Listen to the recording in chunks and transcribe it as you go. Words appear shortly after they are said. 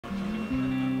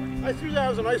I threw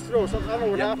that as a nice throw. Something, I don't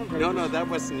know what happened. No, that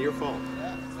wasn't your fault.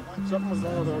 Something was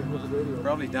wrong with the radio.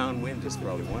 Probably downwind is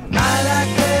probably one of them. I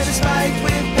like pleasure spiked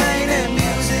with pain, and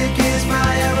music is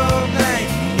my aeroplane.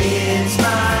 It's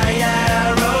my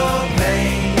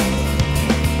aeroplane.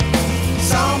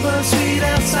 Songbird sweet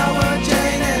and sour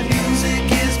Jane, and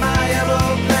music is my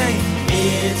aeroplane.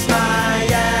 It's my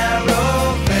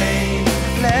aeroplane.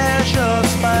 Pleasure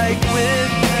spiked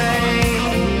with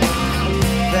pain.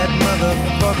 That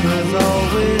motherfucker's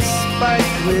always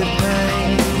spiked with pain.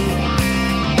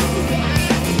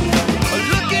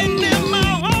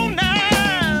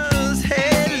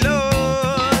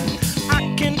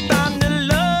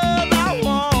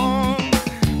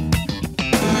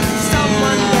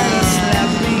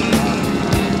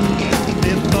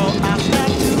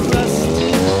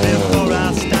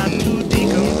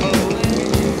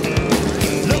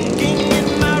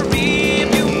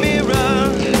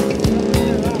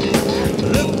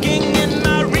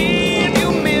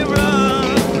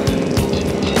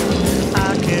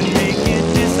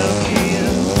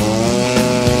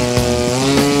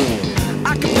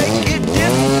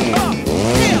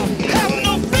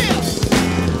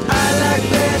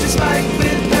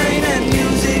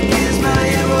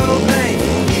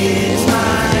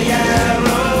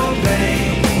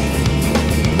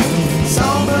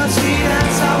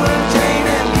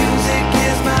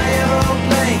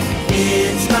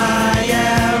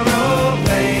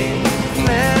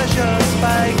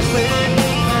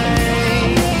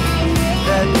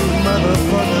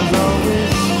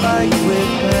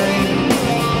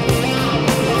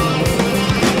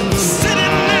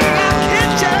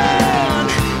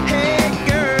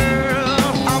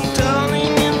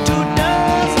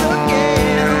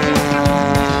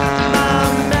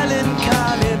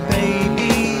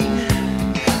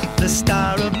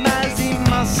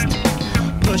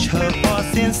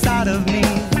 Inside of me,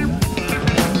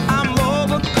 I'm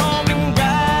overcoming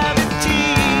gravity.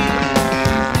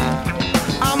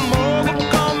 I'm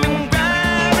overcoming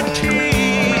gravity.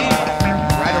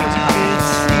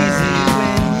 It's easy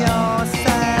when you're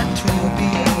sad to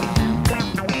be.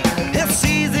 It's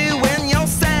easy when you're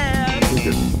sad.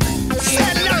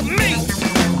 Sad like me.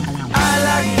 I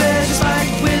like pleasure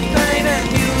spiked with pain, and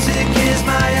music is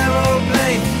my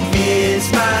aeroplane. It's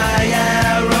my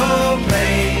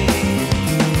aeroplane.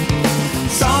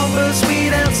 Songbird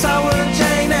sweet and sour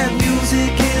Jane, and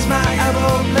music is my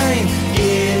aeroplane.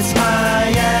 It's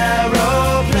my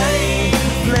aeroplane.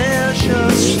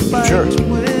 Pleasure spiked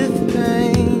with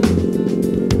pain.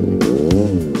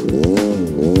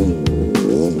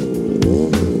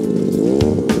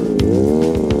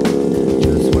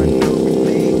 Just when you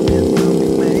make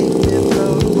me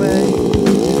float away.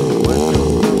 When you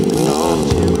soft,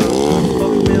 you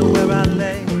fuck me where I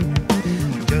lay.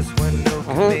 Just when you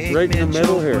Right in the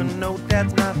middle here. one note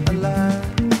that's not a lie.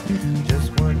 Just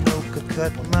one note could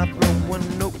cut my throat. One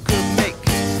note could make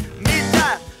me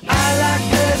die. I like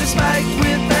pleasure spiked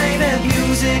with pain, and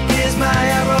music is my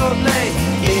aeroplane.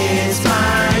 It's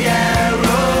my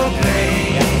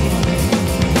aeroplane.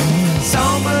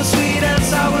 Songbird sweet and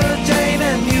sour Jane,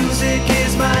 and music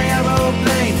is my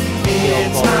aeroplane.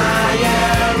 It's my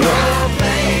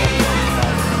aeroplane.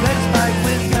 Pleasure spiked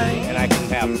with pain. And I can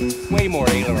have way more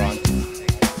aileron.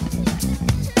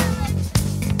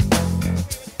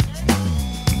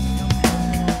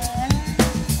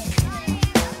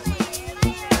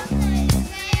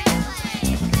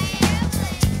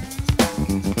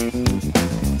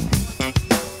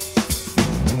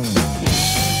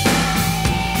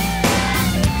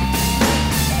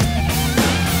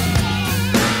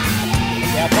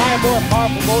 Yeah, buy a more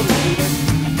powerful motor, Peter.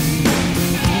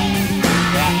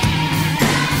 Yeah.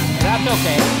 That's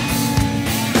okay.